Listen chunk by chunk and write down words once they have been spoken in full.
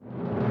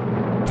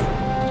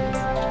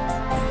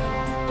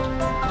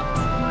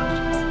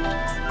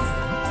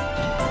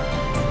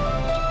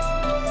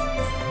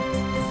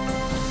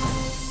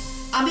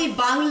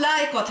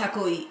বাংলায় কথা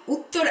কই,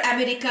 উত্তর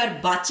আমেরিকার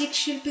বাচিক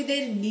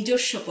শিল্পীদের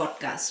নিজস্ব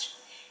পডকাস্ট।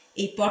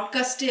 এই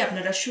পডকাস্টে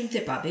আপনারা শুনতে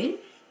পাবেন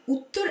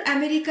উত্তর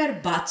আমেরিকার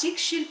বাচিক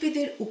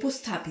শিল্পীদের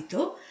উপস্থাপিত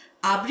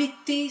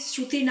আবৃত্তি,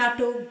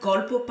 শ্রুতিনাটক,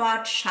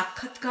 গল্পপাঠ,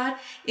 সাক্ষাৎকার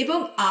এবং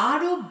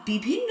আরও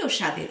বিভিন্ন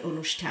স্বাদের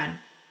অনুষ্ঠান।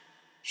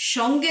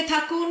 সঙ্গে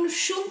থাকুন,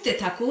 শুনতে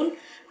থাকুন,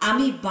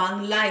 আমি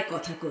বাংলায়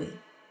কথা কই।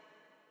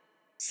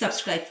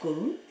 সাবস্ক্রাইব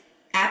করুন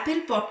Apple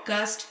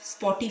podcast,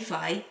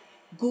 Spotify,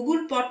 Google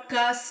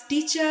podcast,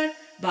 Stitcher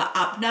বা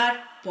আপনার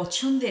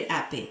পছন্দের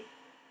অ্যাপে।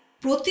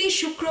 প্রতি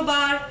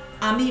শুক্রবার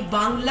আমি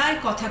বাংলায়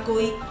কথা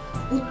কই,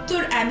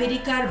 উত্তর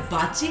আমেরিকার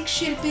বাচিক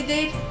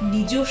শিল্পীদের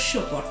নিজস্ব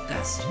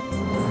পডকাস্ট।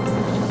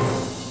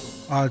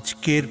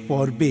 আজকের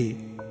পর্বে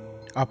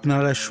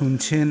আপনারা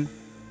শুনছেন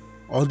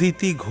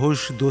অদিতি ঘোষ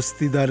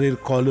দস্তিদারের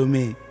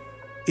কলমে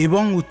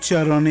এবং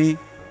উচ্চারণে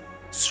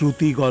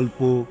শ্রুতি গল্প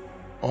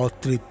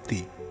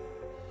অতৃপ্তি।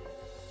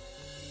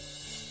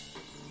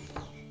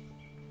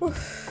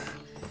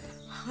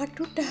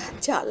 হাঁটুটা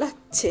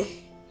জ্বালাচ্ছে।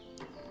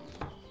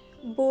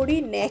 বড়ি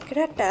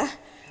ন্যাকড়াটা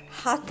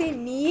হাতে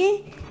নিয়ে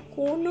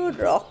কোনো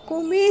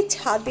রকমে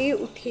ছাদে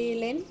উঠে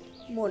এলেন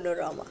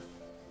মনোরমা।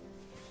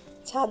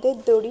 ছাদের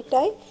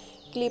দড়িটায়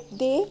ক্লিপ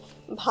দিয়ে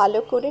ভালো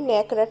করে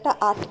ন্যাকড়াটা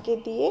আটকে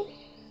দিয়ে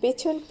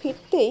পেছন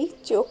ফিরতেই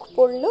চোখ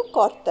পড়ল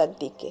কর্তার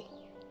দিকে।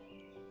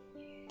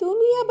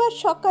 তুমি আবার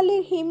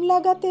সকালের হিম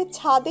লাগাতে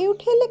ছাদে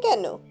উঠে এলে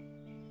কেন?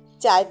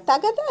 চায়ের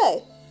তাগাদায়?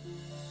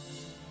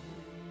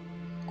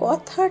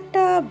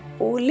 কথাটা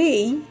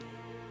বলেই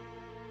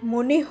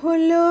মনে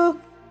হলো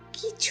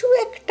কিছু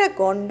একটা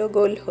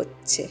গন্ডগোল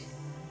হচ্ছে।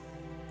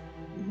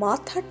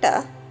 মাথাটা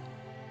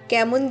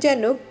কেমন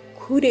যেন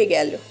ঘুরে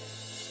গেল।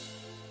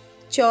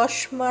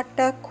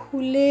 চশমাটা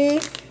খুলে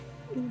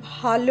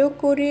ভালো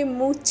করে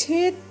মুছে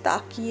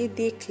তাকিয়ে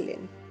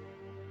দেখলেন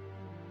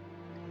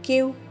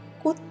কেউ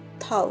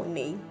কোথাও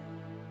নেই।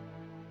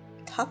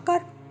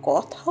 থাকার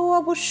কথাও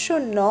অবশ্য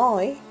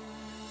নয়।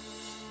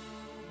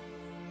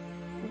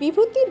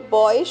 বিভূতির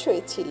বয়স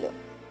হয়েছিল,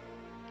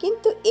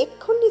 কিন্তু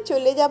এক্ষুনি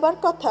চলে যাবার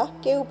কথা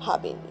কেউ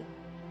ভাবেনি।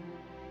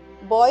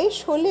 বয়স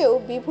হলেও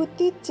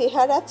বিভূতির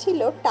চেহারা ছিল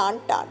টান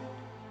টান।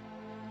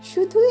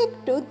 শুধু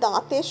একটু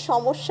দাঁতের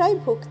সমস্যায়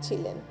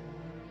ভুগছিলেন।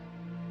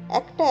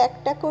 একটা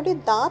একটা করে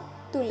দাঁত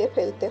তুলে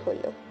ফেলতে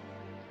হলো।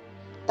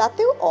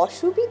 তাতেও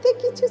অসুবিধে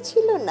কিছু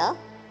ছিল না।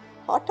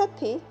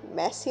 হঠাৎই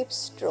ম্যাসিভ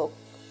স্ট্রোক।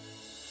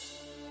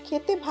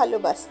 খেতে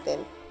ভালোবাসতেন।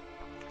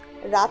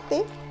 রাতে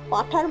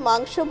পাঁঠার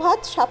মাংস ভাত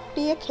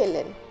সাপটিয়ে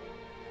খেলেন।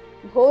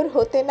 ভোর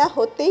হতে না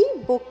হতেই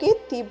বুকে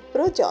তীব্র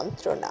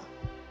যন্ত্রণা।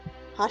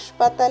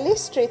 হাসপাতালে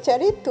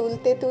স্ট্রেচারে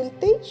তুলতে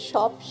তুলতেই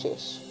সব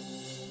শেষ।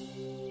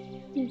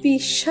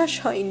 বিশ্বাস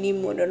হয়নি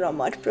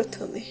মনোরমার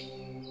প্রথমে।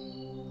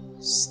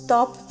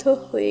 স্তব্ধ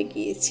হয়ে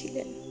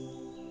গিয়েছিলেন।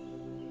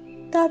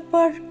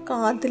 তারপর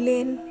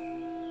কাঁদলেন।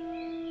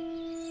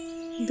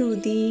 2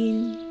 দিন,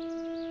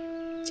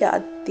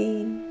 4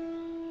 দিন।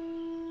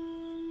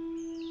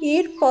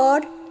 এরপর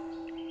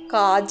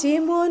কাজে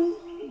মন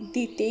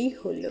দিতেই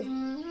হলো।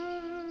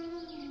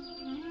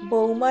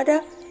 বৌমারা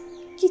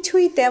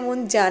কিছুই তেমন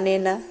জানে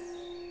না,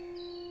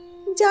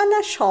 জানা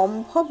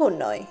সম্ভবও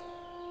নয়।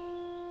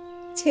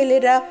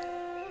 ছেলেরা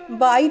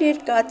বাইরের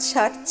কাজ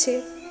সারছে।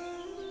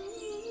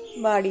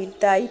 বাড়ির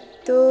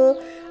দায়িত্ব,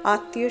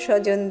 আত্মীয়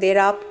স্বজনদের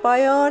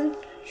আপ্যায়ন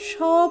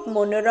সব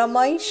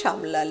মনোরমাই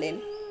সামলালেন।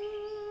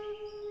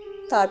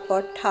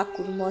 তারপর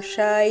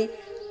ঠাকুরমশাই,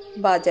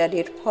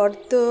 বাজারের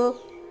ফর্দ,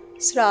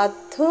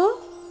 শ্রাদ্ধ,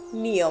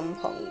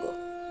 নিয়মভঙ্গ।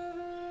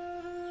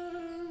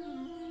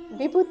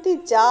 বিভূতি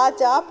যা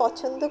যা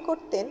পছন্দ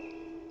করতেন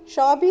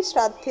সবই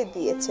শ্রাদ্ধে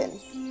দিয়েছেন।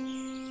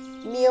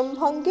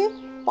 নিয়মভঙ্গে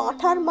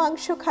পাঁঠার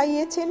মাংস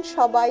খাইয়েছেন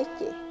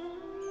সবাইকে।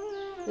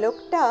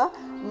 লোকটা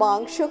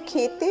মাংস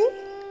খেতে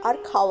আর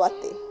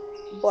খাওয়াতে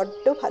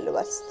বড্ড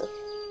ভালোবাসত।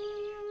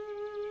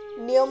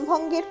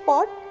 নিয়মভঙ্গের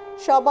পর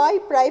সবাই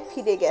প্রায়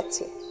ফিরে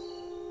গেছে,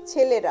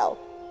 ছেলেরাও।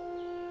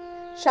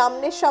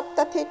 সামনের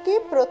সপ্তাহ থেকে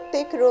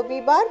প্রত্যেক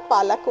রবিবার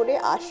পালা করে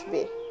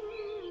আসবে।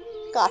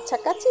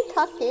 কাছাকাছি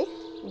থাকে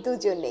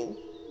দুজনেই।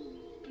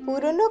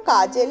 পুরনো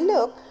কাজের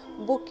লোক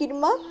বুকির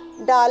মা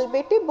ডাল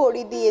বেটে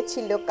বড়ি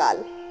দিয়েছিল কাল।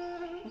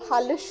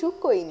 ভালো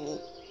শুকোয়নি।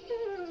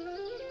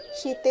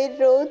 শীতের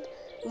রোদ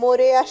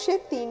মরে আসে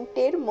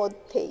 3টের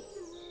মধ্যেই।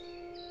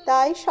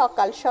 তাই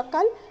সকাল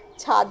সকাল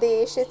ছাদে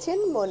এসেছেন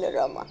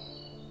মনোরমা।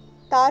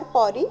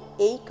 তারপরই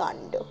এই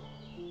কাণ্ড।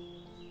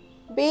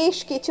 বেশ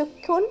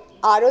কিছুক্ষণ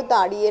আরো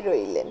দাঁড়িয়ে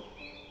রইলেন।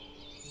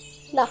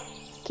 না,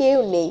 কেউ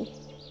নেই।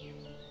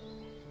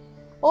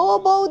 ও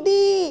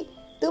বৌদি,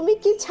 তুমি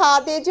কি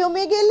ছাদে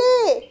জমে গেলে?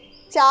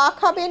 চা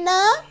খাবে না?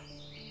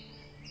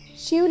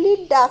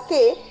 শিউলির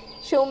ডাকে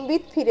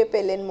সম্বিত ফিরে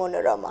পেলেন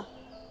মনোরমা।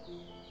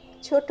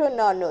 ছোট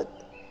ননদ,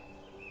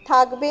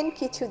 থাকবেন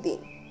কিছুদিন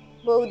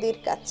বৌদির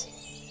কাছে।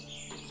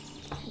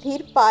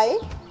 ধীর পায়ে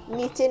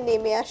নিচে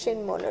নেমে আসেন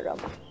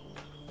মনোরমা।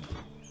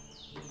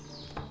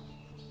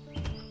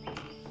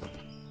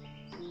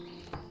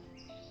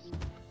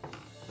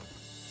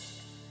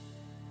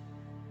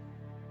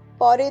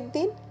 পরের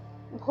দিন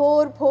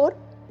ভোর ভোর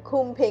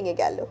ঘুম ভেঙে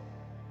গেল।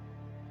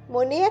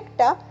 মনে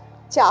একটা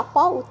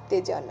চাপা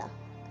উত্তেজনা।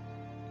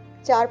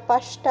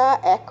 চারপাশটা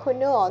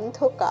এখনো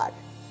অন্ধকার।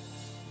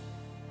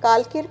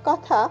 কালকের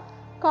কথা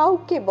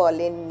কাউকে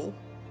বলেননি।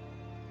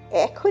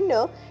 এখনো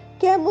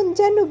কেমন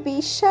যেন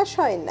বিশ্বাস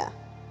হয় না।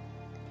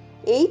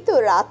 এই তো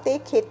রাতে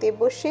খেতে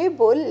বসে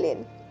বললেন,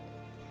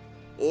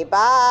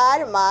 এবার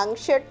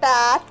মাংসটা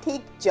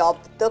ঠিক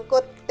জব্দ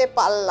করতে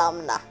পারলাম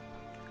না।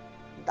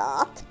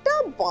 দাঁতটা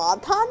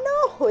বাঁধানো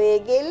হয়ে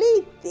গেলেই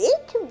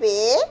দেখবে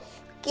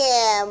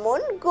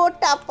কেমন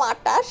গোটা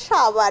পাটা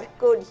সাবার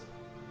করি।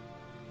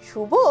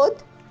 সুবোধ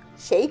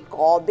সেই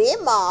কবে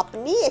মাপ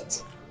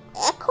নিয়েছে,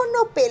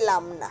 এখনো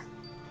পেলাম না।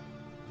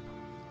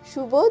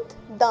 সুবোধ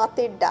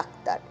দাঁতের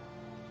ডাক্তার,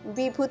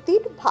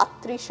 বিভূতির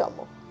ভাতৃসম।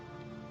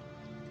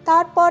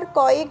 তারপর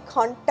কয়েক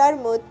ঘন্টার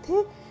মধ্যে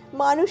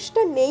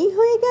মানুষটা নেই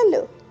হয়ে গেল।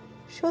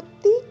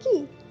 সত্যি কি?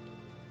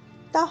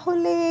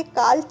 তাহলে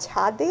কাল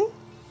ছাদে?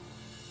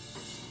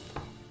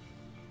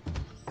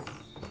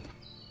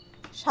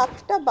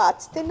 7টা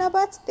বাজতে না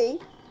বাজতেই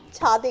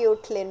ছাদে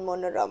উঠলেন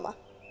মনোরমা।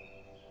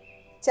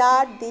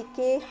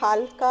 চারদিকে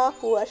হালকা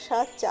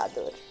কুয়াশার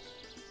চাদর।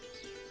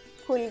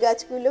 ফুল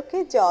গাছগুলোকে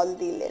জল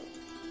দিলেন।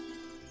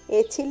 এ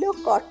ছিল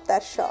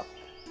কর্তার শখ।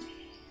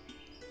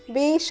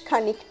 বেশ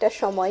খানিকটা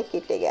সময়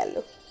কেটে গেল।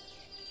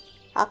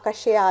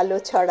 আকাশে আলো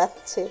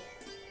ছড়াচ্ছে।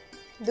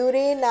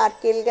 দূরে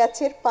নারকেল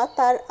গাছের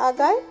পাতার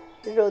আগায়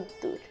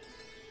রোদ্দুর।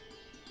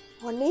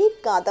 অনেক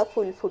গাঁদা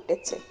ফুল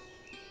ফুটেছে।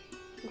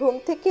 ঘুম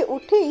থেকে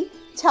উঠেই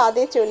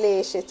ছাদে চলে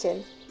এসেছেন।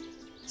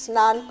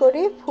 স্নান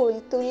করে ফুল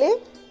তুলে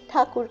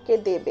ঠাকুরকে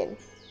দেবেন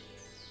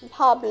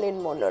ভাবলেন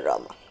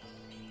মনোরমা।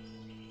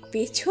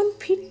 পেছন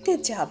ফিরতে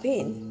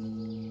যাবেন,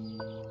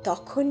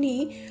 তখনই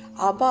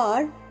আবার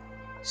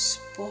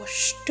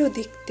স্পষ্ট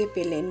দেখতে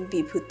পেলেন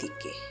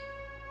বিভূতিকে।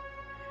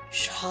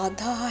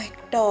 সাদা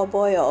একটা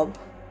অবয়ব,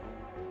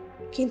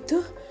 কিন্তু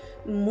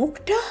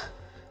মুখটা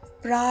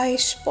প্রায়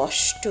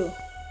স্পষ্ট।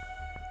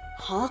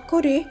 হাঁ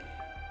করে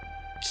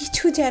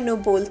কিছু যেন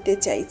বলতে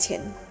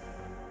চাইছেন।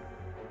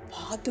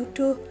 পা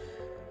দুটো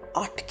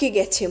আটকে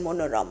গেছে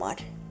মনোরমার।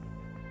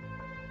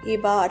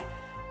 এবার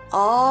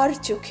আর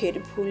চোখের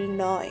ভুল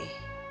নয়,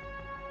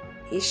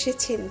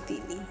 এসেছেন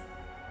তিনি,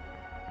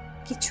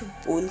 কিছু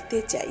বলতে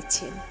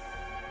চাইছেন।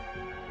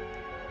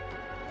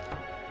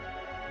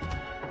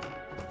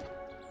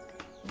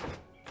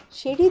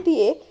 সিঁড়ি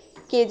দিয়ে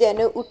কে যেন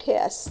উঠে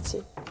আসছে।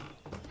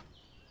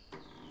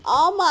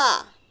 আমা,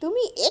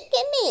 তুমি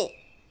এখানে?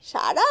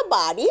 সারা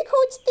বাড়ি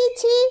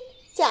খুঁজতেছি,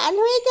 চান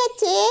হয়ে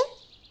গেছে?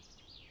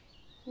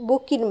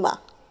 বুকির মা।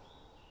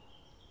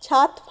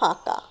 ছাদ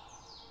ফাঁকা,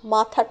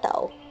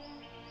 মাথাটাও।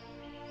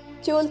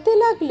 চলতে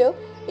লাগলো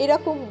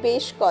এরকম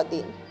বেশ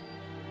কদিন।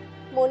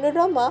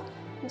 মনোরমা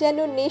যেন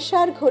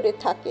নেশার ঘোরে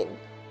থাকেন,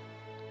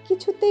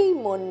 কিছুতেই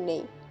মন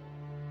নেই।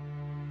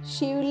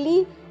 শিউলি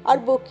আর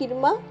বকির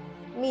মা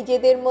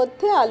নিজেদের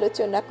মধ্যে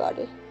আলোচনা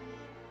করে।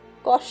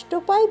 কষ্ট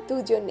পায়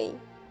দুজনেই।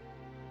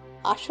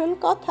 আসল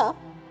কথা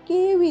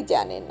কেউই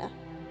জানে না।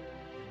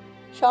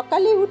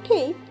 সকালে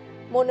উঠেই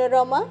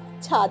মনোরমা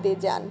ছাদে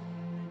যান।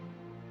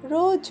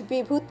 রোজ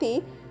বিভূতি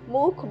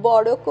মুখ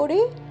বড় করে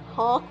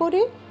হাঁ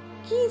করে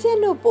কি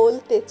যেন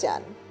বলতে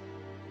চান,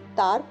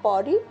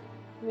 তারপরই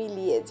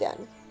মিলিয়ে যান।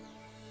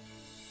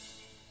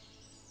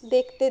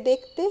 দেখতে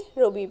দেখতে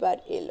রবিবার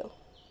এলো।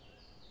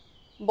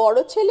 বড়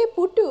ছেলে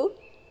পুটু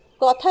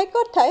কথায়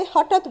কথায়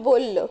হঠাৎ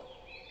বলল,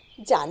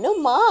 জানো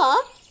মা,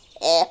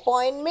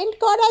 অ্যাপয়েন্টমেন্ট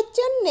করার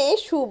জন্যে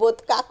সুবোধ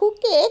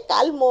কাকুকে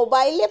কাল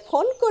মোবাইলে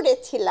ফোন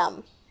করেছিলাম।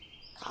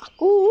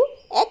 কাকু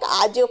এক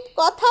আজব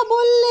কথা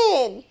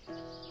বললেন।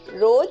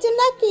 রোজ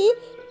নাকি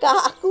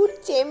কাকুর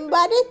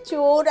চেম্বারে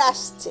চোর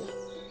আসছে।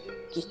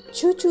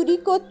 কিচ্ছু চুরি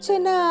করছে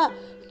না,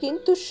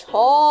 কিন্তু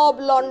সব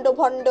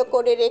লণ্ডভণ্ড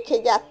করে রেখে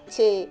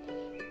যাচ্ছে।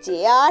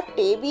 চেয়ার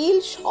টেবিল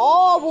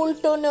সব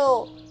উল্টোনো,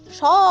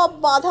 সব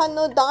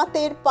বাঁধানো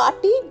দাঁতের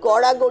পাটি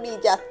গড়াগড়ি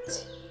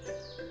যাচ্ছে।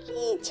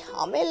 কি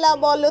ঝামেলা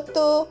বলো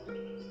তো।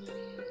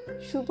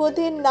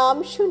 সুবোধের নাম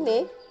শুনে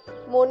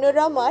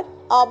মনোরমার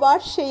আবার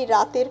সেই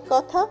রাতের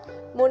কথা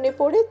মনে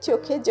পড়ে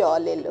চোখে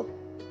জল এলো।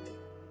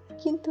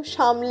 কিন্তু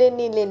সামলে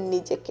নিলেন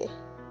নিজেকে।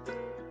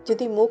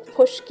 যদি মুখ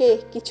ফসকে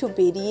কিছু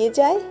বেরিয়ে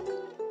যায়।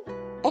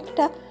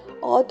 একটা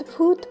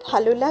অদ্ভুত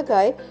ভালো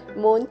লাগায়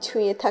মন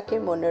ছুঁয়ে থাকে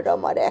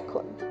মনোরমার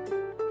এখন।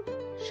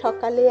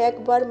 সকালে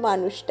একবার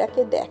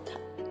মানুষটাকে দেখা,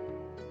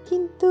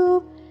 কিন্তু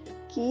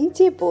কি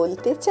যে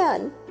বলতে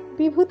চান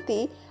বিভূতি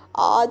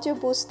আজও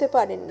বুঝতে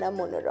পারেন না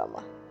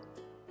মনোরমা।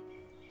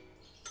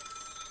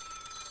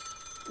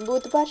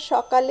 বুধবার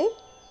সকালে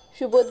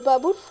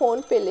সুবোধবাবুর ফোন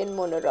পেলেন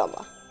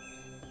মনোরমা।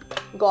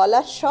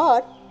 গলার স্বর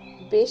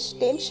বেশ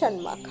টেনশন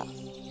মাখা।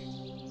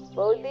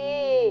 বৌদি,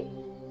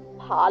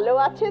 ভালো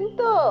আছেন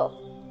তো?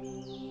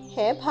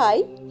 হ্যাঁ ভাই,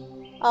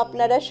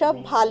 আপনারা সব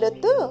ভালো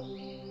তো?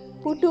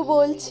 পুটু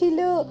বলছিল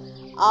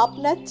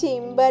আপনার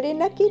চেম্বারে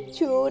নাকি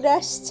চোর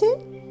আসছে,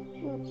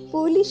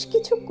 পুলিশ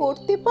কিছু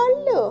করতে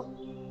পারলো?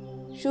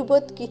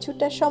 সুবোধ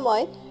কিছুটা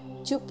সময়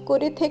চুপ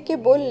করে থেকে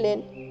বললেন,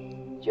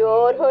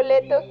 চোর হলে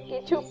তো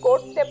কিছু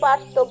করতে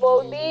পারতো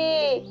বৌদি,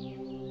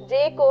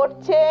 যে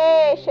করছে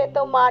সে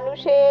তো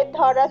মানুষের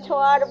ধরা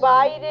ছোঁয়ার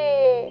বাইরে।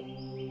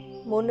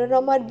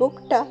 মনোরমার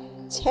বুকটা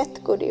ছ্যাঁত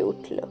করে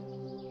উঠল।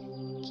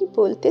 কি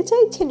বলতে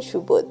চাইছেন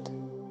সুবোধ?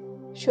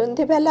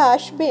 সন্ধেবেলা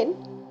আসবেন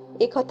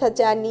এ কথা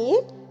জানিয়ে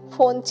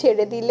ফোন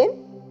ছেড়ে দিলেন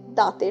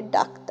দাঁতের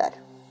ডাক্তার।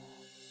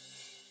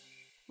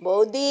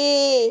 বৌদি,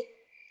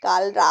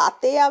 কাল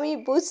রাতে আমি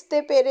বুঝতে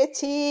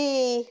পেরেছি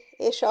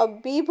এসব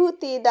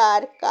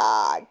বিভূতিদার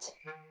কাজ।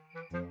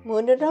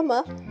 মনোরমা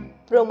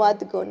প্রমাদ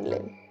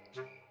গুনলেন।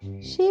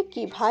 সে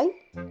কি ভাই,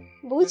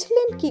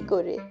 বুঝলেন কি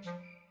করে?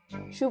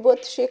 সুবোধ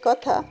সে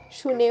কথা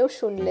শুনেও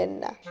শুনলেন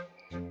না।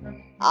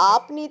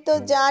 আপনি তো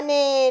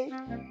জানেন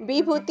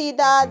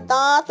বিভূতিদার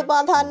দাঁত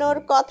বাঁধানোর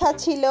কথা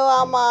ছিল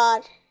আমার।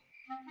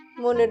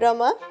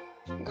 মনোরমা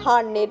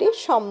ঘাড় নেড়ে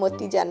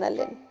সম্মতি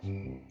জানালেন।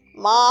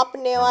 মাপ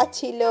নেওয়া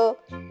ছিল,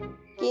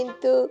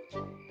 কিন্তু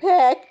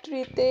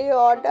ফ্যাক্টরিতে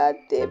অর্ডার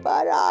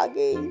দেবার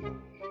আগেই।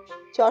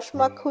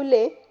 চশমা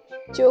খুলে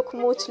চোখ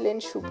মুছলেন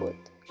সুবোধ।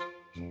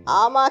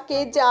 আমাকে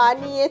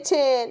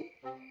জানিয়েছেন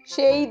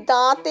সেই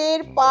দাঁতের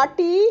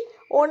পাটি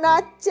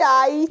ওনার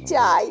চাই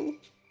চাই,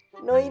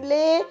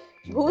 নইলে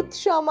ভূত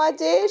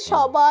সমাজে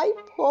সবাই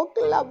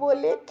ফোকলা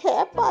বলে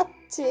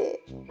খেপাচ্ছে।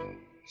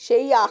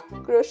 সেই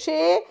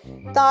আক্রোশে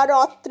তার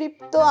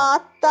অতৃপ্ত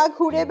আত্মা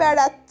ঘুরে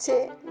বেড়াচ্ছে,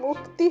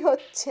 মুক্তি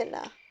হচ্ছে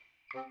না।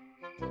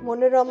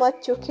 মনোরমার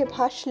চোখে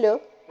ভাসল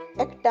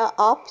একটা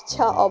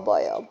আবছা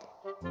অবয়ব।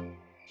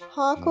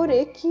 হাঁ করে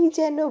কি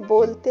যেন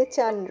বলতে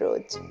চান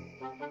রোজ,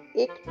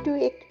 একটু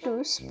একটু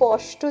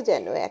স্পষ্ট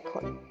যেন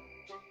এখন।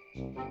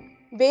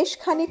 বেশ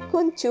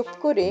খানিকক্ষণ চুপ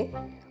করে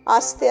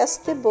আস্তে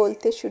আস্তে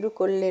বলতে শুরু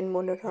করলেন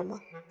মনোরমা।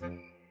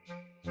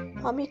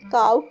 আমি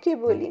কাউকে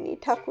বলিনি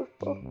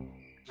ঠাকুরপো,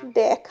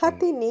 দেখা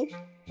তিনি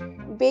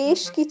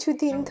বেশ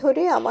কিছুদিন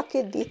ধরে আমাকে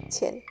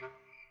দিচ্ছেন।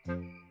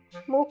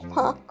 মুখ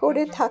ফাঁক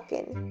করে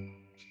থাকেন,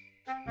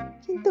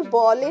 কিন্তু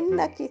বলেন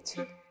না কিছু।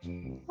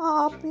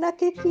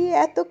 আপনাকে কি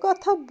এত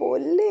কথা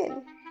বললেন?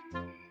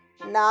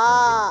 না,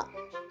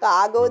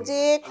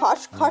 কাগজে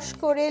খসখস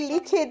করে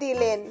লিখে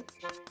দিলেন।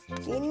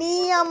 তিনি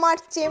আমার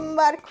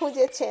চেম্বার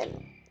খুঁজেছেন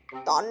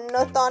তন্ন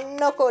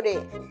তন্ন করে,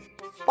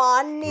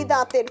 পাননি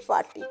দাঁতের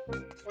পাটি।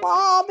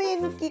 পাবেন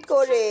কি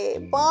করে,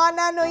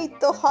 বানানোই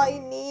তো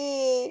হয়নি।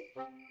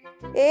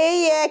 এই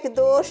এক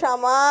দোষ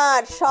আমার,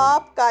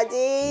 সব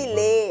কাজেই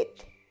লেট।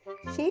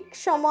 ঠিক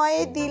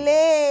সময়ে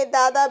দিলে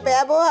দাদা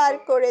ব্যবহার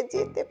করে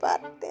যেতে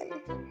পারতেন।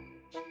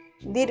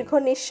 দীর্ঘ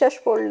নিঃশ্বাস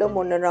পড়ল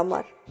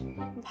মনোরমার।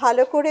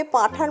 ভালো করে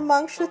পাঁঠার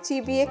মাংস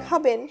চিবিয়ে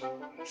খাবেন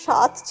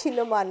স্বাদ ছিল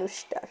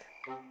মানুষটার,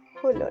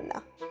 হলো না।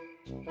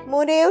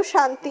 মরেও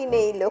শান্তি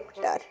নেই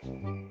লোকটার।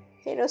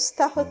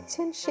 হেনস্থা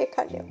হচ্ছেন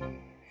সেখানেও,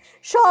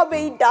 সব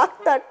এই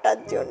ডাক্তারটার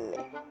জন্যে।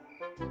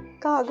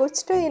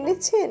 কাগজটা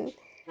এনেছেন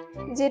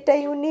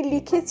যেটাই উনি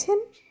লিখেছেন?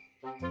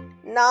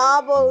 না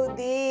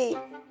বৌদি,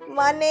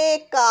 মানে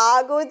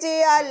কাগজে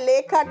আর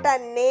লেখাটা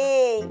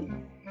নেই।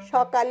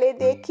 সকালে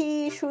দেখি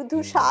শুধু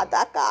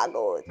সাদা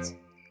কাগজ।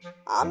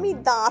 আমি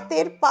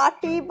দাঁতের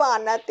পাটি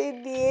বানাতে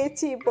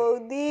দিয়েছি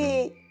বৌদি,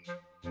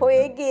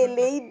 হয়ে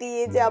গেলেই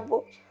দিয়ে যাব।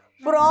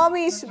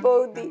 প্রমিস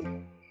বৌদি,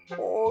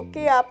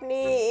 ওকে আপনি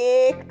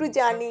একটু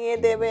জানিয়ে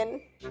দেবেন।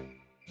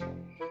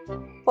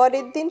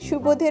 পরের দিন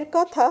সুবোধের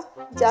কথা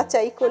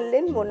যাচাই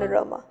করলেন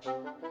মনোরমা।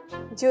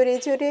 জোরে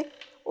জোরে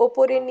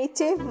ওপরে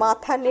নিচে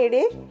মাথা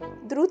নেড়ে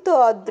দ্রুত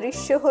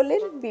অদৃশ্য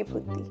হলেন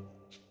বিভূতি।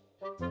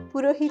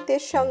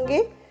 পুরোহিতের সঙ্গে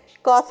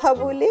কথা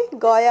বলে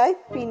গয়ায়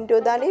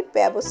পিণ্ডদানের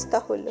ব্যবস্থা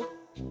হলো।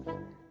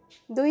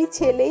 দুই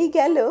ছেলেই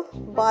গেল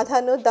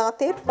বাঁধানো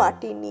দাঁতের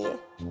পাটি নিয়ে।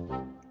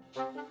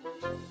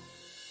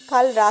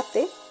 কাল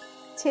রাতে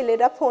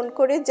ছেলেরা ফোন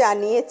করে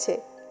জানিয়েছে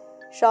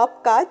সব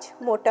কাজ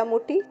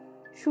মোটামুটি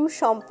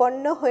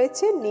সুসম্পন্ন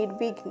হয়েছে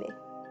নির্বিঘ্নে।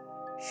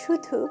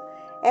 শুধু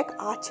এক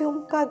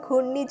আচমকা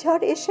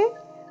ঘূর্ণিঝড় এসে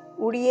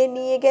উড়িয়ে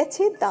নিয়ে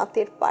গেছে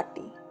দাঁতের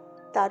পাটি,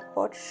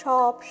 তারপর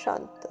সব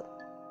শান্ত।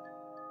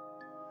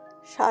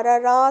 সারা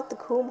রাত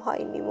ঘুম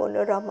হয়নি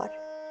মনোরমার।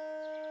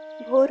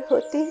 ভোর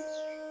হতেই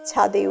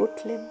ছাদে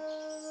উঠলেন।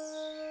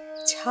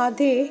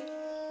 ছাদে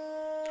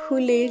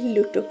ফুলের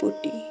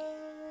লুটোপুটি,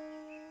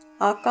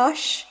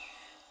 আকাশ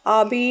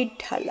আবির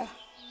ঢালা,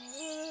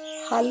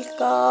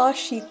 হালকা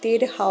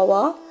শীতের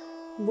হাওয়া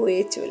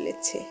বয়ে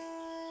চলেছে।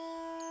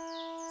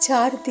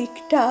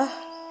 চারদিকটা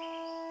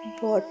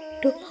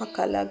বড্ড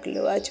ফাঁকা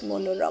লাগলো আজ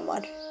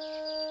মনোরমার।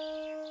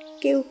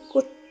 কেউ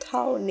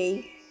কোথাও নেই।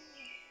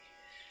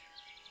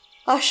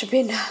 আসবে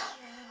না,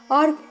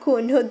 আর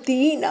কোনো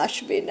দিন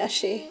আসবে না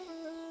সে।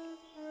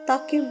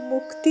 তাকে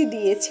মুক্তি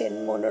দিয়েছেন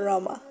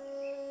মনোরমা,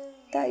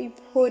 তাই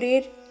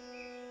ভোরের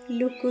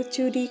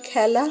লুকোচুরি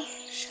খেলা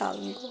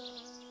সাঙ্গ।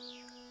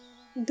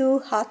 দু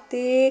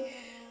হাতে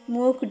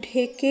মুখ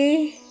ঢেকে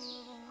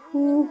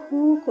হু হু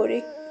করে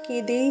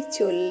কেঁদেই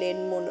চললেন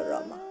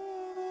মনোরমা।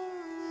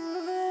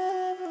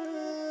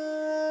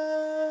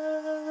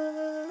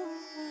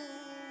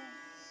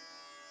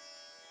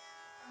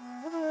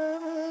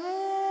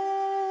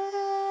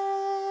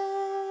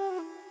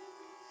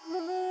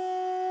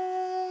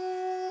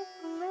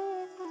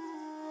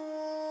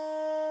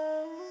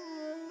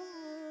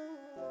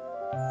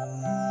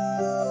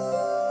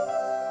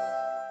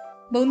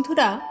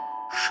 বন্ধুরা,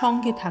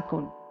 সঙ্গে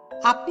থাকুন।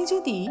 আপনি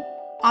যদি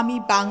আমি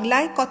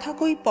বাংলায় কথা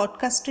কই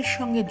পডকাস্টের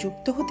সঙ্গে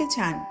যুক্ত হতে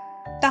চান,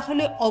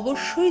 তাহলে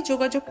অবশ্যই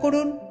যোগাযোগ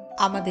করুন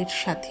আমাদের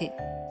সাথে।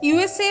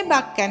 ইউএসএ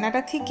বা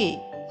কানাডা থেকে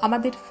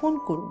আমাদের ফোন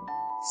করুন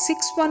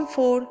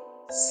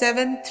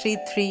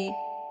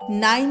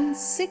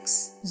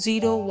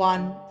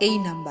 614-733-9601 এই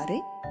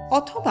নাম্বারে,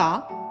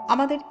 অথবা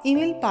আমাদের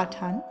ইমেল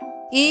পাঠান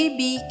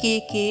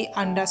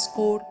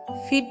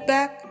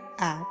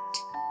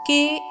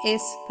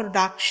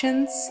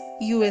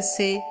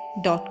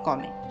abkk_feedback@ksproductionsusa.com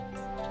এ।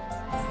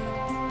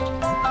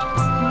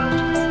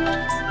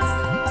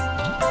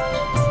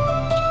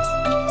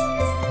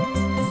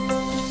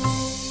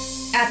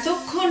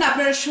 এতক্ষণ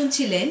আপনারা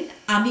শুনছিলেন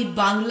আমি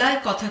বাংলায়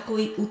কথা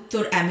কই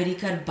উত্তর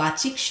আমেরিকার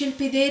বাচিক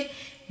শিল্পীদের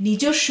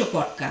নিজস্ব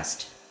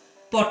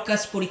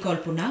পডকাস্ট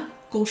পরিকল্পনা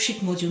কৌশিক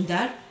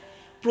মজুমদার,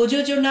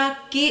 প্রযোজনা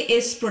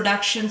KS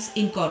প্রোডাকশনস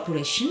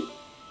ইনকর্পোরেশন,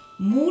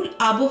 মূল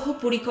আবহ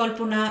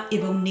পরিকল্পনা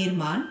এবং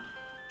নির্মাণ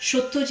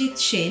সত্যজিৎ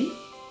সেন।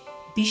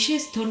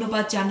 বিশেষ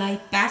ধন্যবাদ জানাই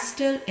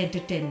প্যাস্টেল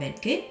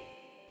এন্টারটেনমেন্টকে।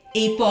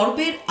 এই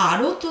পর্বের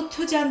আরও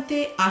তথ্য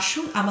জানতে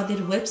আসুন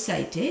আমাদের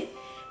ওয়েবসাইটে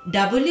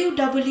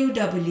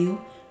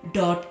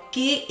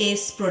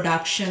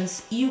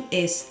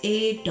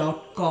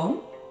www.ksproductionsusa.com।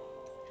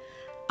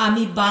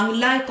 আমি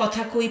বাংলায়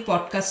কথা কই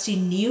পডকাস্টটি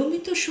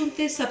নিয়মিত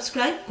শুনতে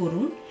সাবস্ক্রাইব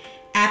করুন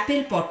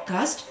Apple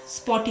podcast,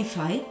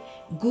 Spotify,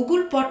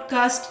 Google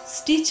podcast,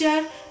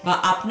 Stitcher বা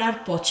আপনার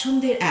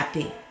পছন্দের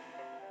অ্যাপে।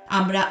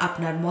 আমরা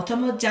আপনার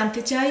মতামত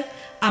জানতে চাই।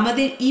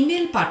 আমাদের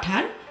ইমেল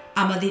পাঠান।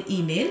 আমাদের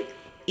ইমেল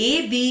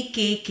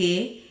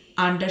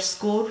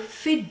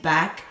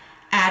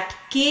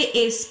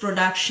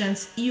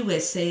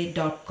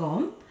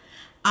abkk_feedback@ksproductionsusa.com।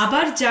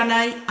 আবার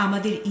জানাই,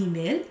 আমাদের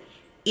ইমেল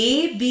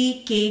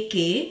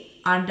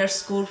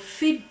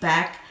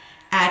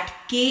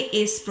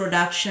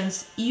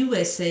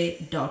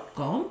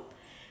abkk_feedback@ksproductionsusa.com।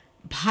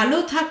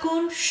 ভালো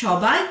থাকুন,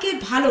 সবাইকে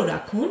ভালো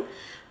রাখুন।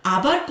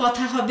 আবার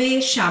কথা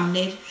হবে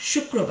সামনের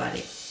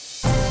শুক্রবারে।